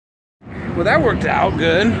Well, that worked out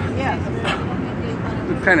good. Yes.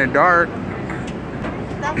 It's kind of dark.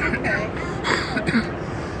 That's okay.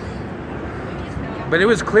 But it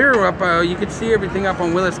was clear up, you could see everything up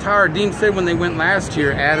on Willis Tower. Dean said when they went last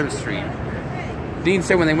year, Adams Street. Dean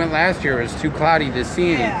said when they went last year, it was too cloudy to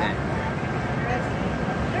see anything.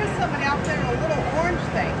 There's somebody out there in a little orange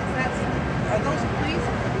thing. Are those police?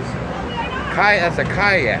 That's a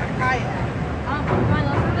kayak.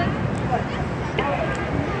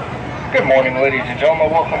 Good morning, ladies and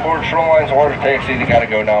gentlemen. Welcome aboard Shoreline's water taxi. They gotta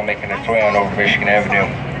go now, making its way on over Michigan Avenue.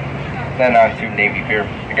 Then on to Navy Pier.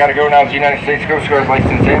 I gotta go now to the United States Coast Guard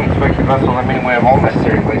license and inspect the vessel. Let me know we have all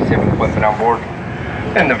necessary life-saving equipment on board.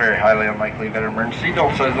 And the very highly unlikely that emergency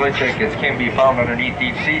adult-sized life jackets can be found underneath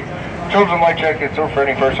each seat. Children life jackets or for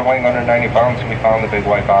any person weighing under 90 pounds can be found in the big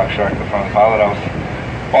white box rack in front of the pilot house.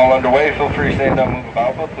 While underway, feel free to stand up and move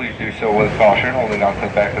about, but please do so with caution, holding on to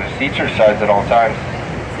the back of the seats or sides at all times.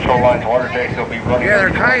 Shoreline's water taxi will be running. Yeah, they're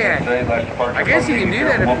kayak. I guess you can do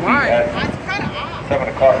that if you want. 7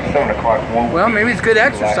 o'clock. Well, maybe it's good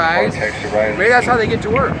exercise. Maybe that's how they get to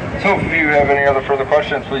work. So if you have any other further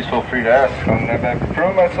questions, please feel free to ask. On that back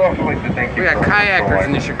from myself, I'd like to thank you. We got kayakers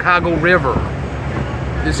in the Chicago River.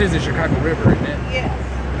 This is the Chicago River, isn't it? Yes.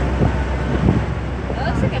 It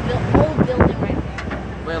looks like an old building right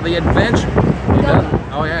there. Well, the Adventure. It does.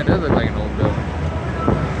 Oh yeah, it does look like an old building.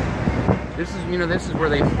 This is,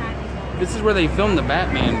 this is where they filmed the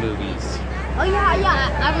Batman movies. Oh yeah,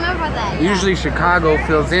 I remember that. Yeah. Usually Chicago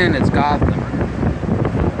fills in, it's Gotham.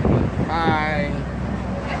 Hi.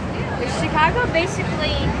 Is Chicago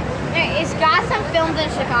basically, is Gotham filmed in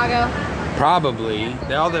Chicago? Probably.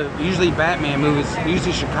 Usually Batman movies,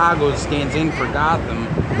 usually Chicago stands in for Gotham.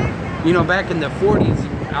 Back in the 40s,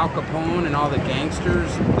 Al Capone and all the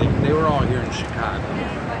gangsters, they were all here in Chicago.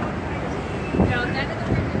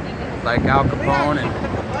 Like Al Capone and...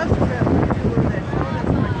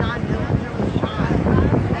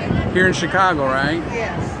 Here in Chicago, right?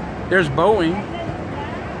 Yes. There's Boeing.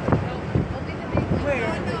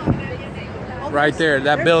 Where? Right there,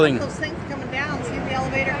 that building. Those things coming down. See the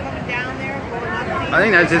elevator coming down there, going up. I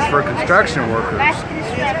think that's just for construction workers.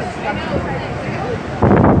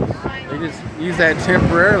 They just use that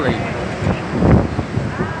temporarily.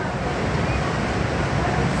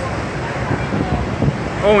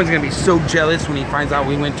 Owen's gonna be so jealous when he finds out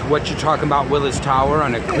we went to what you're talking about, Willis Tower,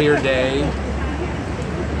 on a clear day.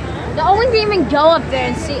 The Owen didn't even go up there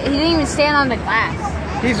and see. He didn't even stand on the glass.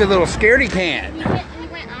 He's a little scaredy cat. He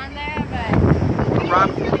went on there,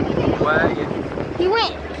 but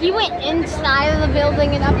He went inside of the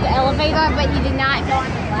building and up the elevator, but he did not go on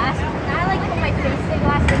the glass. And I like put my face in the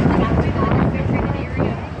glass and like I'm going on the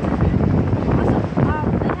area. Also,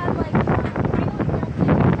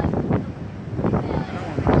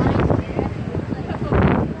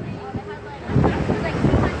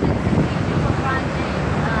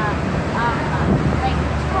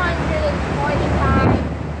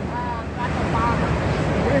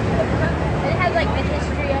 they have like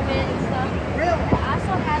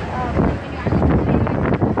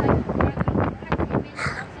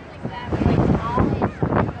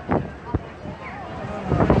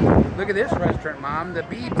Look at this restaurant, Mom. The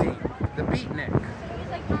Beatnik. The Beatnik.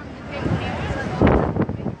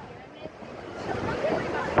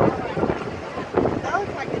 That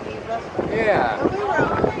looks like a neat restaurant. Yeah.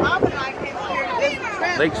 Bob and I came here to visit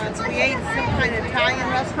Trent. Lakes. We ate at some kind of Italian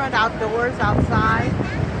restaurant outdoors, outside.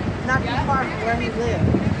 Not too far from where he lived.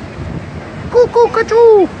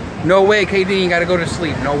 Cuckoo-ca-choo. No way, KD. You gotta go to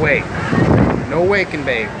sleep. No way. No waking,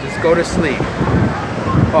 babe. Just go to sleep.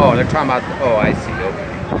 Oh, they're talking about... Oh, I see. Okay.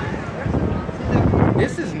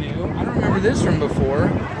 This is new. I don't remember this from before.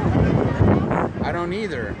 I don't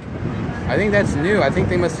either. I think that's new. I think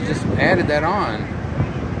they must have just added that on.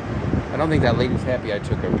 I don't think that lady's happy I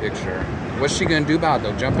took her picture. What's she gonna do about it,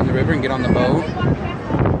 though? Jump in the river and get on the boat?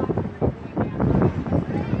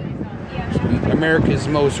 America's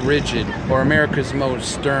most rigid, or America's most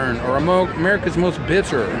stern, or America's most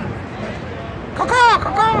bitter. Caw-caw,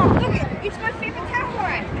 caw-caw. Look, it's my favorite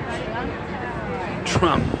tower.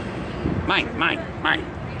 Trump. Mine.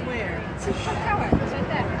 Where? It's a Trump tower. It's right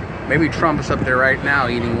there. Maybe Trump's up there right now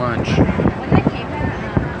eating lunch. When I came here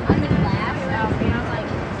on the glass, like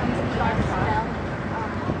some sharp shell.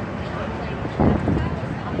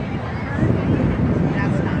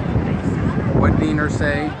 That's not nice. What did Diener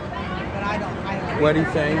say? But I don't. What did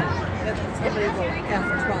he say? That somebody will F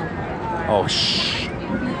Trump. Oh, shh.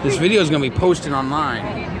 This video is going to be posted online.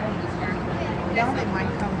 Now they might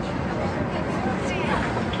come.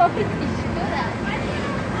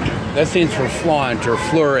 That stands for flaunt or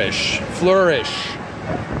flourish. Flourish.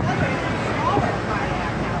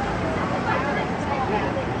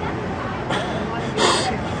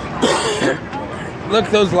 Look,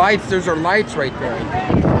 those lights. Those are lights right there.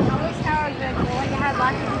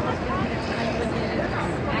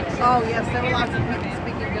 Oh yes, there were lots of people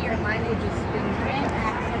speaking different languages.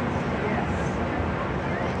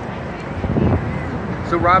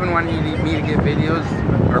 So Robin wanted me to get videos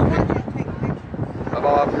of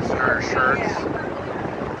all of us in our shirts.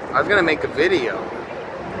 I was gonna make a video.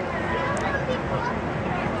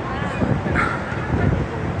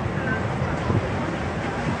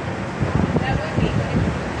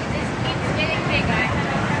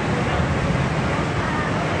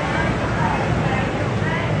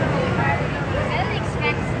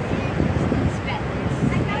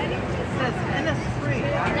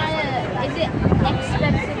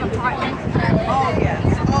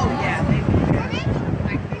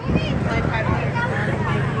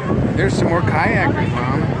 There's some more kayakers,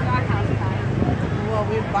 Mom. Well,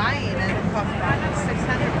 we're buying it. It costs about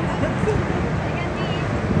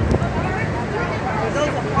 $600.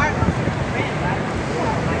 Those apartments are rent.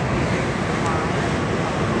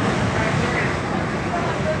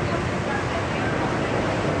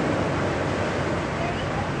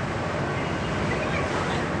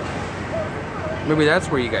 Maybe that's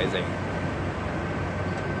where you guys ate.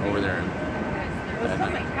 Over there.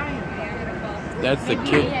 That's the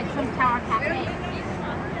kid. Trump Tower Cafe.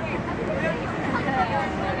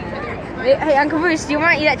 Hey, Uncle Bruce, do you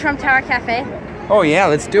want to eat at Trump Tower Cafe? Oh yeah,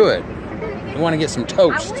 let's do it. I want to get some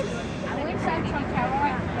toast. I went inside Trump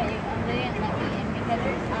Tower, but they didn't let me in because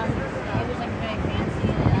it was like very fancy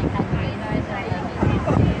and like had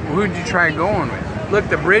radars. Who'd you try going with? Look,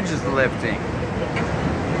 the bridge is lifting.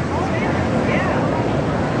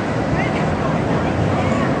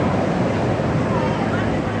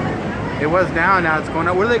 It was down, now it's going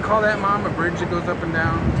up. What do they call that, Mom? A bridge that goes up and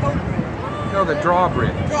down? No, the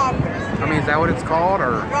drawbridge. Drawbridge. I mean, is that what it's called,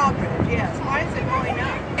 or? Drawbridge, yes. Why is it going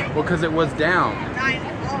up? Well, because it was down.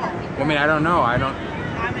 Well, I mean, I don't know. I mean,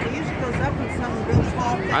 it usually goes up in some real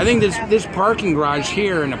tall things. I think this parking garage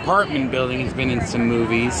here, an apartment building, has been in some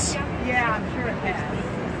movies. Yeah, I'm sure it has.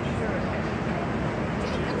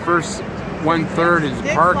 First 1/3 is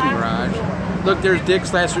the parking garage. Look, there's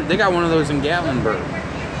Dick's Last Resort. They got one of those in Gatlinburg.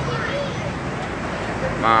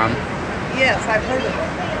 Mom. Yes, I've heard of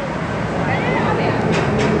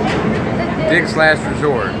it. Dick's Last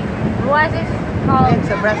Resort. What is it called? It's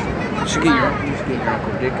a restaurant. You should get your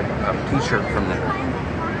Uncle Dick a t-shirt from there. I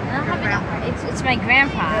don't have it. It's my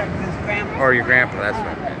grandpa. His grandma. Or your grandpa, that's what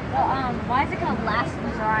I meant. Well, why is it called Last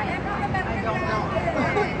Resort? I don't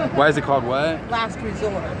know. Why is it called what? Last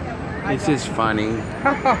resort. It's just funny.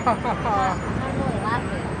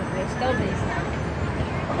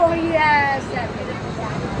 Oh yes, that beautiful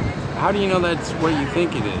one. How do you know that's what you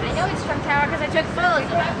think it is? I know it's Trump Tower because I took photos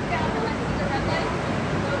of it.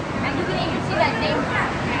 And you can even see that name.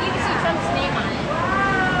 You can see Trump's name on it.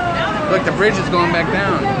 Look, the bridge is going back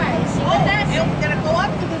down. See what that's? It's gonna go up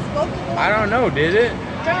to this boat. I don't know, did it?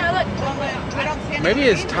 Look. I don't see any. Maybe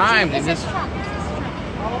it's time to It says just... Trump. It says Trump.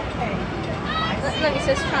 Okay. Look, it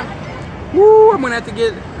says Trump. Woo, I'm gonna have to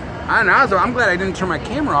get... I don't know, I'm glad I didn't turn my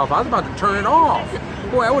camera off. I was about to turn it off.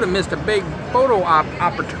 Boy, I would have missed a big photo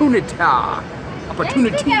opportunity. Take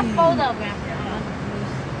that photo, Grandpa.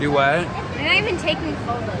 Do what? You're not even taking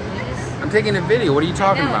photos. I'm taking a video. What are you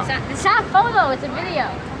talking about? It's not a photo, it's a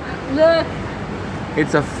video. Look.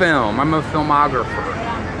 It's a film. I'm a filmographer.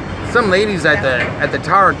 Some ladies at the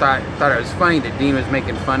tower thought it was funny that Dean was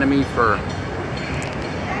making fun of me for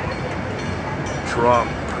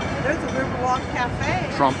Trump. There's a Riverwalk Cafe.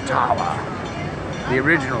 Trump Tower. The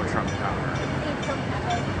original Trump Tower.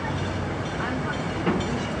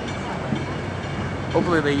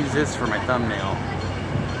 Hopefully they use this for my thumbnail.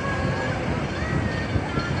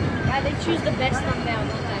 Yeah, they choose the best thumbnail,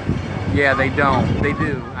 don't they? Yeah, they don't. They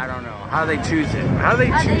do. I don't know. How do they choose it? How do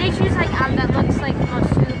they choose They choose like that looks like the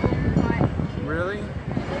most suitable part. Really?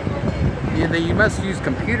 Yeah, you must use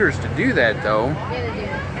computers to do that, though. Yeah, they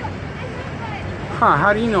do. Huh,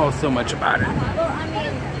 how do you know so much about it? Well, I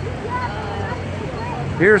mean...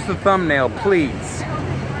 Here's the thumbnail, please.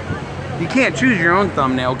 You can't choose your own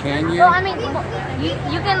thumbnail, can you? Well, I mean,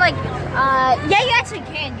 you can like... yeah, you actually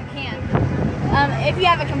can. You can. If you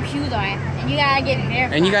have a computer and you gotta get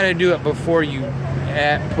verified. And you gotta do it before you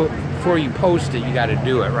post it, you gotta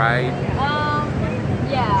do it, right?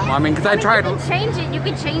 Yeah. Well, I mean, because I tried... You can change it. You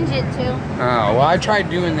can change it, too. Oh, well, I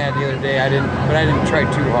tried doing that the other day. But I didn't try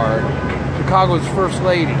too hard. Chicago's first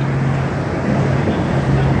lady.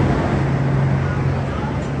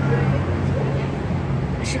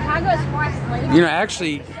 Chicago's first lady? You know,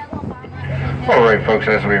 actually... Alright folks,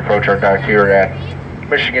 as we approach our dock here at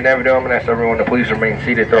Michigan Avenue, I'm going to ask everyone to please remain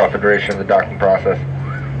seated throughout the duration of the docking process.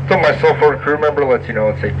 So myself or a crew member lets you know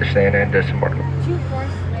it's safe to stand and disembark. 2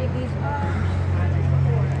 First Ladies.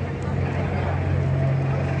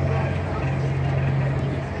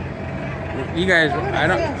 You guys, I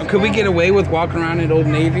don't. Could we get away with walking around in Old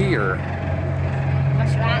Navy or?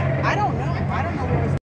 What's that? I don't